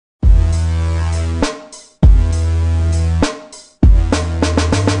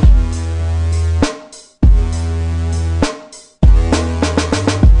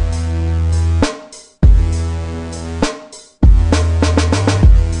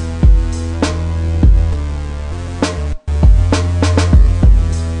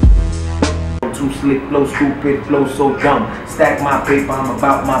2Slick, flow stupid, flow so dumb. Stack my paper, I'm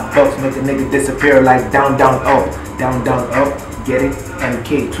about my bucks. Make a nigga disappear like down, down, up. Down, down, up. Get it?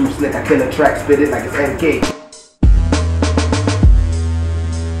 MK, 2Slick, I kill a track, spit it like it's MK.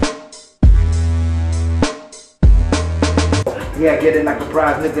 Yeah, get it like a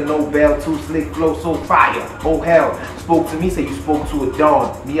prize, nigga, no bell. 2Slick, flow so fire. Oh hell, spoke to me, say you spoke to a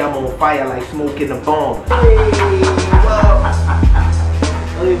dog. Me, I'm on fire like smoke in a bomb. Hey,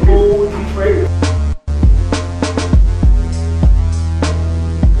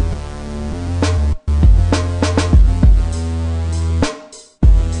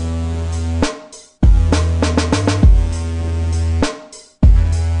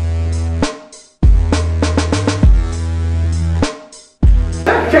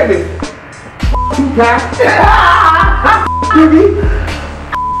 check this. Tupac. Biggie.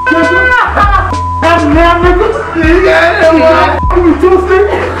 I'm now nigga. You 2Slick.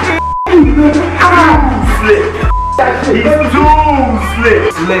 He's 2Slick.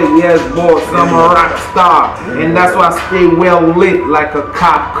 Slick, yes boss, I'm a rock star. And that's why I stay well lit like a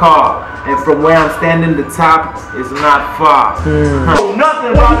cop car. And from where I'm standing, the top is not far.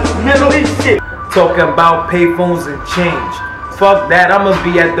 Nothing about this Middle East shit. Talking about payphones and change. Fuck that, I'ma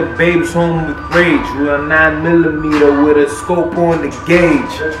be at the babe's home with rage with a 9mm with a scope on the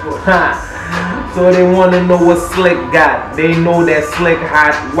gauge. So they wanna know what Slick got. They know that Slick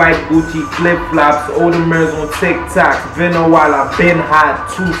hot, white Gucci flip-flops, Audemars on TikToks. Been a while, I been hot.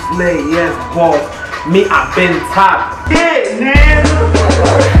 2Slick, yes boss. Me, I been top. Yeah, nigga.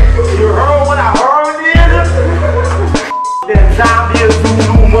 You heard what I heard, nigga? That zombie is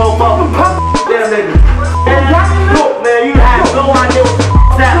Zulu motherfucker. That nigga. Look, man, you have no idea what the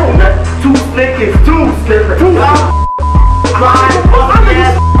happening, man. 2Slick is 2Slick.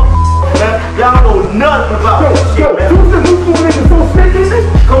 Y'all know nothing about this shit, man. 2Slick, you two niggas so sick in this?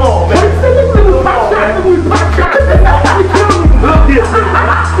 Come on, man. Come on, man.